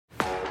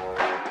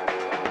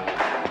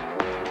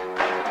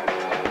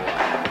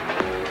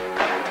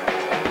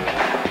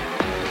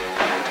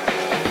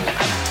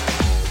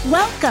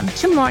Welcome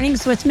to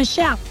Mornings with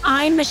Michele.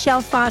 I'm Michele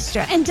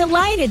Foster and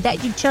delighted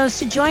that you chose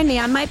to join me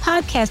on my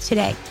podcast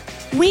today.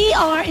 We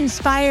are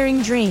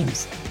inspiring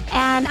dreams,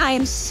 and I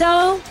am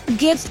so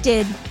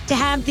gifted to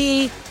have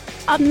the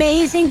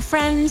amazing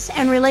friends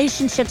and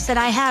relationships that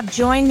I have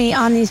join me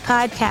on these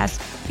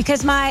podcasts,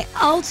 because my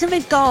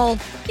ultimate goal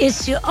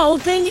is to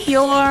open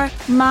your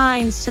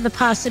minds to the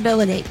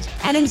possibilities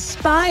and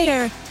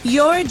inspire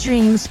your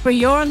dreams for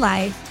your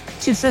life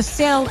to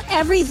fulfill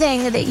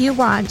everything that you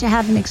want to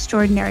have an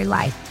extraordinary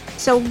life.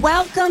 So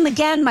welcome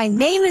again. My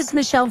name is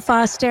Michele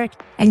Foster,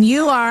 and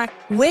you are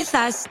with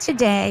us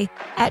today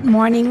at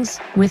Mornings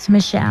with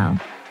Michele.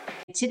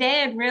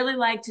 Today, I'd really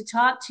like to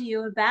talk to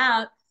you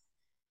about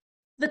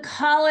the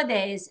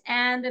holidays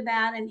and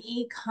about an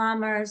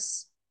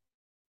e-commerce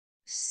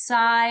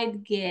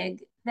side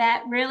gig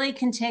that really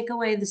can take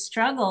away the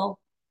struggle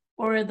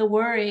or the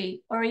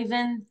worry, or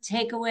even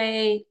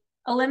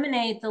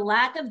eliminate the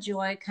lack of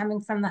joy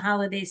coming from the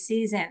holiday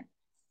season.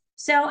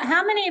 So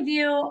how many of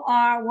you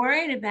are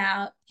worried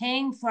about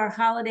paying for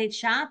holiday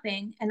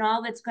shopping and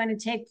all that's going to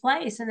take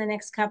place in the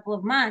next couple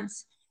of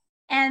months?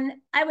 And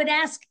I would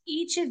ask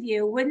each of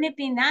you, wouldn't it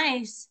be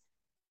nice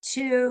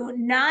to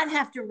not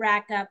have to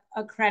rack up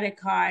a credit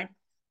card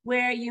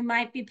where you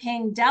might be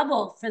paying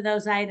double for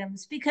those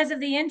items because of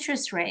the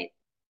interest rate?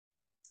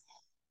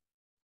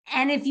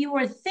 And if you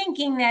were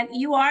thinking that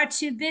you are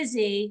too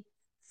busy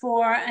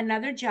for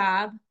another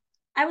job,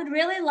 I would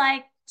really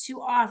like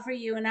to offer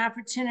you an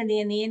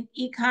opportunity in the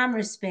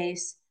e-commerce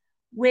space,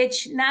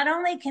 which not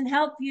only can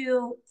help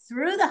you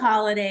through the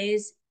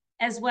holidays,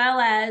 as well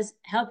as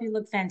help you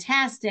look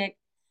fantastic,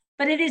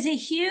 but it is a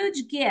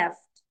huge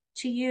gift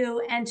to you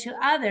and to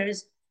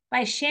others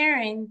by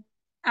sharing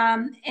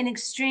an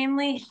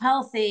extremely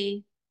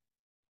healthy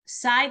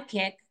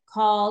sidekick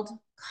called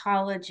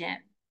collagen.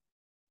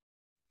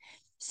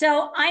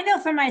 So I know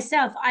for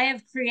myself, I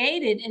have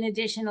created an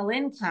additional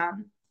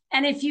income.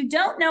 And if you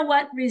don't know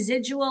what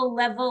residual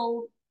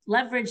level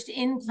leveraged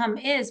income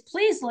is,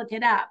 please look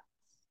it up,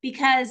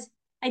 because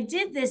I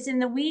did this in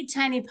the wee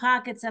tiny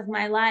pockets of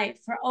my life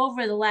for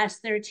over the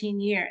last 13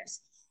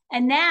 years.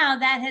 And now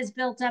that has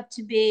built up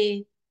to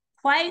be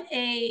quite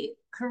a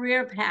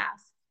career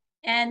path,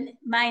 and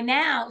my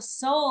now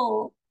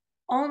sole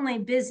only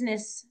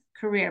business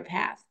career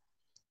path.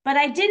 But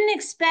I didn't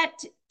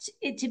expect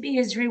it to be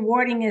as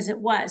rewarding as it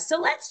was. So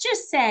let's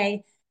just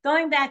say,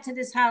 going back to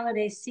this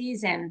holiday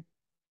season,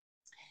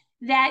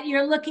 that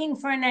you're looking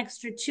for an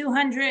extra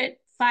 $200,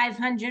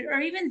 $500, or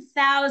even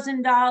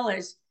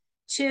 $1,000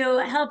 to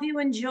help you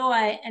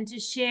enjoy and to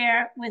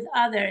share with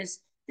others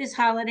this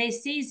holiday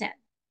season.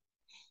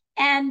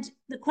 And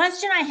the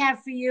question I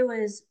have for you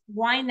is,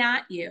 why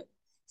not you?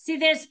 See,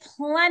 there's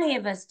plenty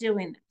of us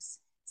doing this.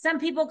 Some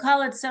people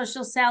call it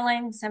social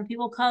selling. Some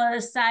people call it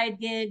a side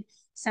gig.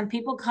 Some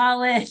people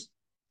call it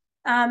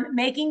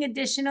making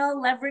additional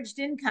leveraged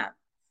income.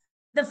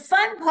 The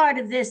fun part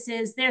of this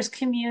is there's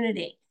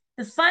community.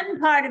 The fun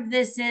part of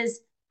this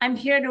is I'm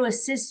here to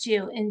assist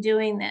you in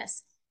doing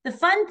this. The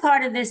fun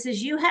part of this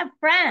is you have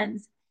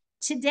friends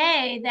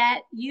today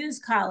that use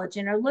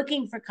collagen or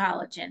looking for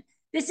collagen.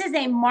 This is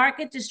a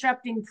market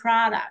disrupting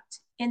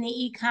product in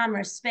the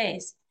e-commerce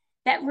space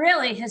that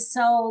really has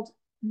sold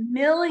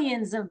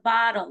millions of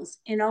bottles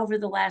in over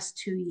the last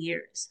 2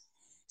 years.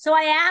 So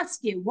I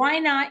ask you, why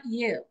not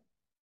you?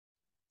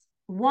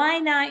 Why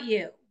not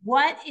you?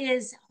 What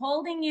is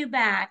holding you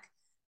back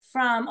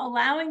from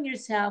allowing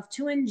yourself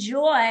to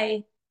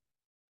enjoy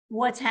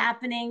what's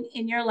happening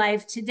in your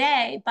life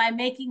today by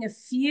making a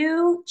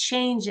few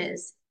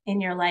changes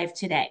in your life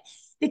today?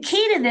 The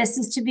key to this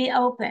is to be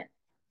open.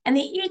 And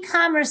the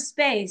e-commerce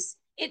space,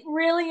 it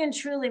really and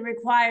truly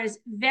requires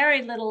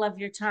very little of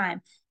your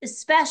time,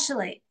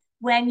 especially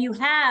when you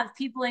have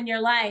people in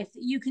your life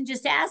that you can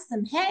just ask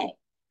them, hey,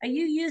 are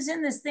you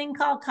using this thing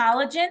called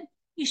collagen?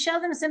 You show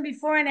them some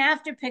before and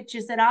after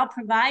pictures that I'll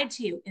provide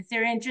to you. If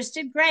they're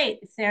interested, great.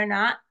 If they're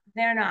not,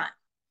 they're not.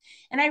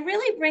 And I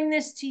really bring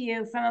this to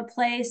you from a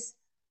place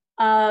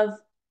of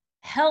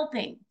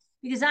helping,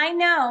 because I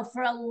know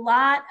for a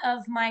lot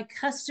of my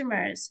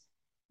customers,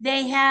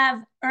 they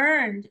have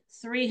earned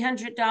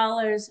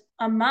 $300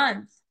 a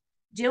month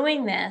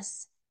doing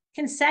this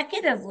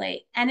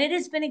consecutively, and it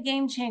has been a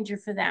game changer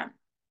for them.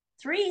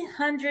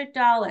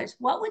 $300.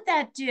 What would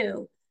that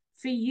do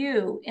for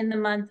you in the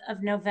month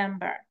of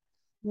November?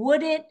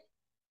 Would it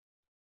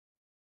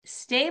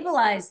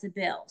stabilize the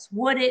bills?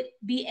 Would it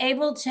be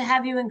able to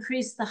have you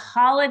increase the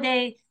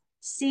holiday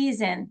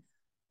season?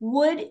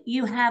 Would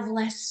you have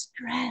less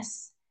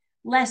stress,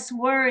 less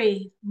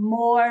worry,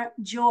 more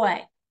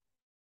joy?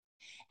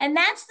 And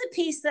that's the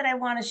piece that I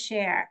want to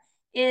share,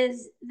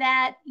 is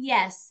that,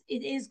 yes,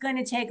 it is going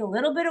to take a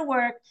little bit of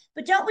work,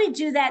 but don't we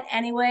do that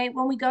anyway?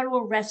 When we go to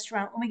a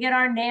restaurant, when we get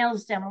our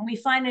nails done, when we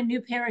find a new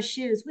pair of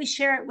shoes, we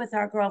share it with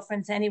our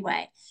girlfriends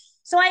anyway.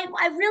 So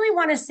I really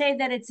want to say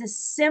that it's a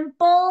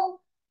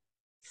simple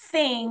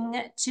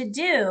thing to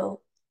do,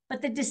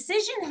 but the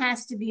decision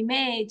has to be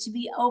made to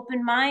be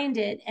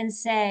open-minded and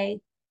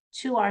say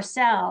to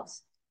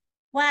ourselves,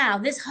 wow,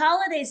 this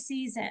holiday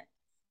season,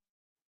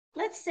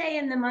 let's say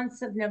in the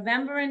months of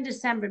November and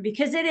December,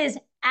 because it is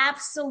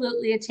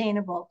absolutely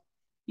attainable,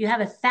 you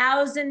have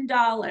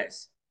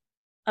 $1,000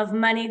 of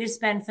money to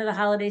spend for the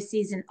holiday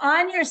season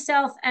on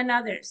yourself and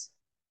others.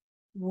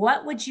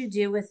 What would you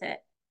do with it?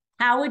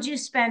 How would you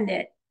spend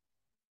it?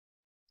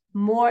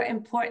 More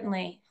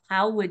importantly,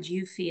 how would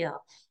you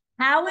feel?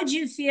 How would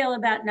you feel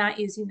about not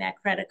using that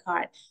credit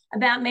card?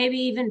 About maybe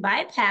even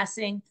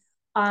bypassing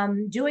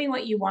doing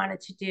what you wanted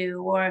to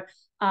do, or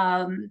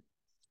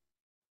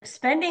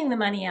spending the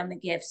money on the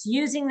gifts,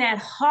 using that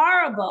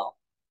horrible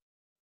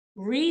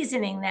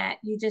reasoning that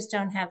you just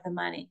don't have the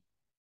money.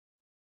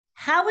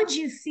 How would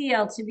you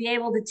feel to be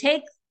able to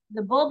take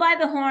the bull by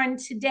the horn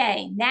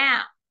today,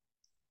 now,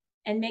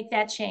 and make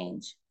that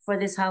change for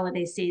this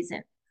holiday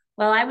season?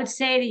 Well, I would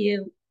say to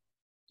you,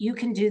 you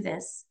can do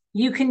this.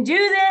 You can do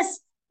this.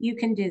 You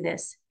can do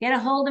this. Get a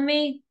hold of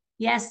me.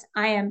 Yes,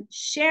 I am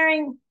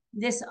sharing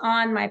this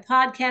on my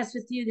podcast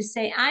with you to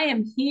say I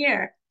am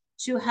here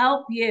to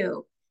help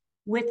you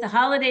with the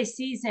holiday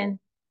season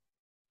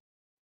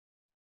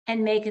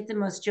and make it the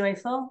most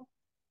joyful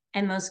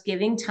and most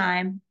giving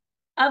time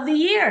of the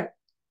year.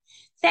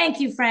 Thank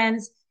you,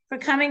 friends, for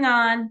coming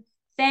on.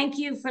 Thank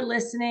you for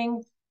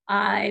listening.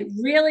 I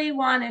really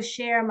want to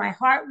share my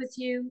heart with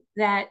you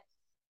that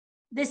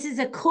this is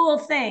a cool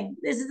thing.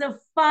 This is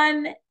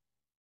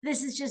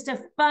just a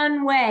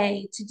fun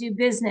way to do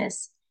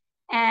business.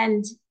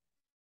 And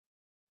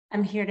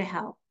I'm here to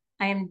help.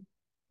 I am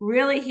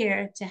really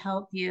here to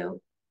help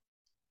you.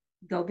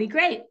 Go be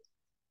great.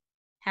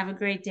 Have a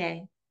great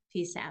day.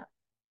 Peace out.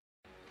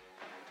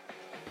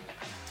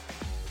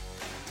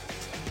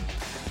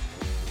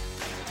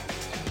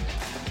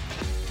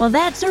 Well,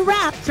 that's a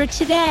wrap for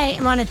today.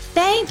 I want to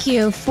thank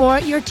you for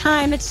your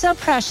time. It's so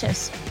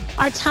precious.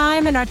 Our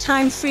time and our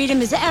time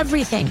freedom is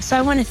everything. So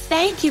I want to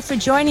thank you for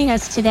joining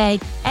us today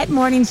at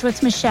Mornings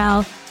with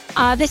Michele.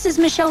 This is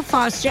Michele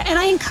Foster, and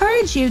I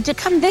encourage you to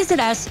come visit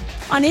us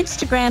on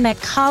Instagram at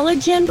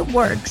Collagen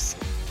Works,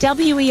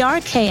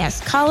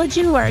 WERKS,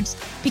 Collagen Works,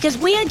 because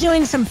we are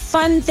doing some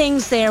fun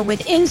things there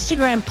with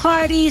Instagram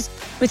parties,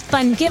 with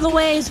fun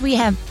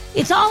giveaways.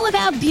 It's all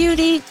about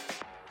beauty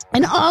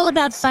and all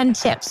about fun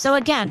tips. So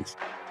again,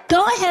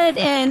 go ahead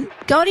and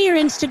go to your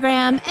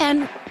Instagram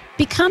and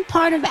become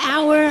part of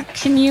our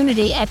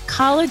community at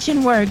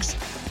Collagen Works,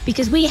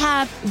 because we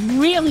have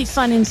really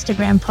fun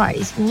Instagram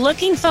parties.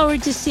 Looking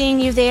forward to seeing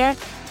you there.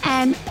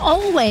 And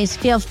always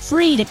feel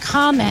free to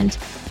comment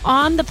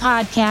on the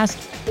podcast,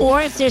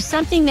 or if there's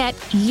something that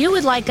you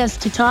would like us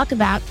to talk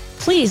about,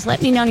 please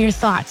let me know your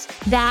thoughts.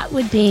 That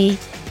would be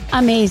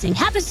amazing.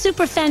 Have a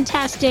super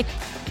fantastic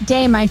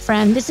day, my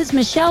friend. This is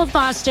Michele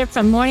Foster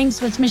from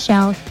Mornings with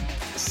Michele,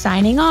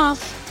 signing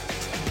off.